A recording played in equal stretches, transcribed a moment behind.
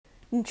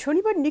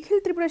শনিবার নিখিল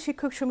ত্রিপুরা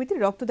শিক্ষক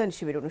সমিতির রক্তদান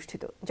শিবির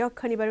অনুষ্ঠিত।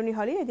 যক্ষ্মা নিবারণী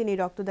হলে এদিন এই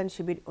রক্তদান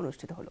শিবির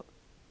অনুষ্ঠিত হলো।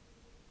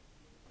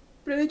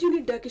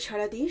 প্রয়োজনের ডাকে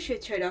সাড়া দিয়ে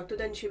স্বেচ্ছায়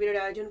রক্তদান শিবিরের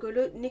আয়োজন করল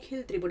নিখিল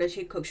ত্রিপুরা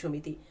শিক্ষক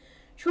সমিতি।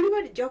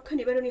 শনিবার যক্ষ্মা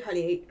নিবারণী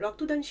হলে এই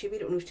রক্তদান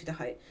শিবির অনুষ্ঠিত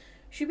হয়।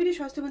 শিবিরে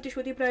স্বাস্থ্যমন্ত্রী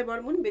সুদীপ রায়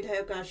বর্মন,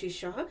 বিধায়ক আশিস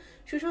সাহা,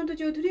 সুশান্ত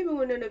চৌধুরী এবং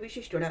অন্যান্য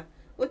বিশিষ্টরা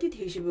অতিথি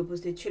হিসেবে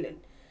উপস্থিত ছিলেন।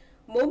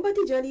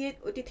 মোমবাতি জ্বালিয়ে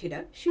অতিথিরা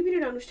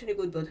শিবিরের আনুষ্ঠানিক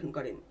উদ্বোধন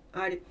করেন।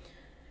 আর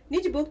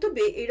নিজ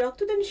বক্তব্যে এই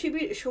রক্তদান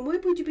শিবির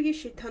সময়োপযোগী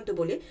সিদ্ধান্ত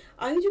বলে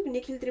আয়োজক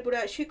নিখিল ত্রিপুরা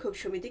শিক্ষক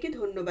সমিতিকে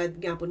ধন্যবাদ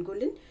জ্ঞাপন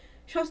করলেন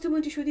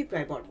স্বাস্থ্যমন্ত্রী সুদীপ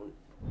রায় বর্মন।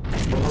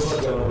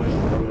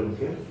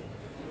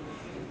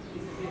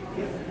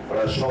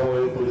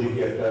 সময়োপযোগী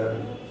একটা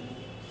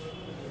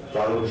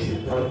দারুণ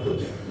সিদ্ধান্ত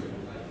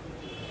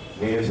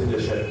নিয়েছে যে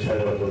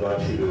স্বেচ্ছায় রক্তদান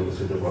শিবির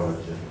অনুষ্ঠিত করার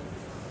জন্য।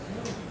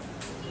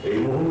 এই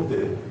মুহূর্তে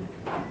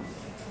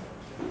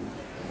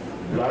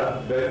ব্লাড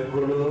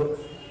ব্যাংকগুলো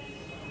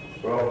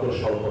রক্ত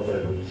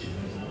স্বল্পতায় ভুগছে।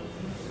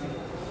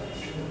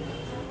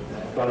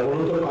 তার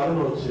মূলত কারণ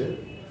হচ্ছে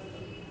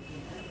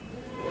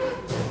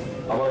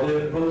আমাদের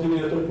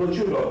প্রতিনিয়ত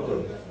প্রচুর রক্ত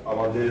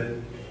আমাদের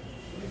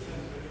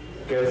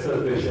ক্যান্সার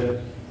পেশেন্ট,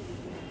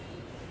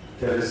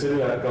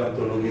 থ্যালাসেমিয়া আক্রান্ত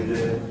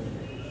রোগীদের,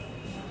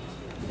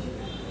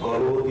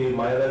 গর্ভবতী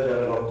মায়েরা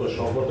যারা রক্ত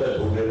স্বল্পতায়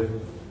ভোগেন,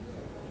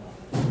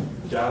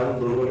 যান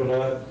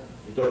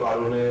দুর্ঘটনাজনিত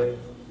কারণে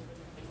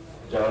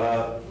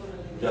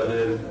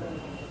যাদের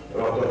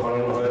রক্ত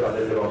খরানো হয়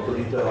তাদেরকে রক্ত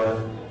দিতে হয়।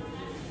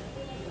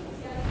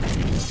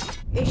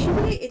 এই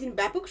শিবিরে এদিন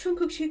ব্যাপক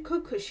সংখ্যক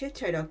শিক্ষক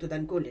স্বেচ্ছায়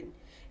রক্তদান করলেন।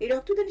 এই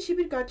রক্তদান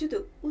শিবির কার্যত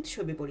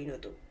উৎসবে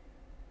পরিণত।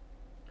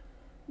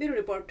 Bureau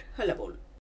report, হালাবোল।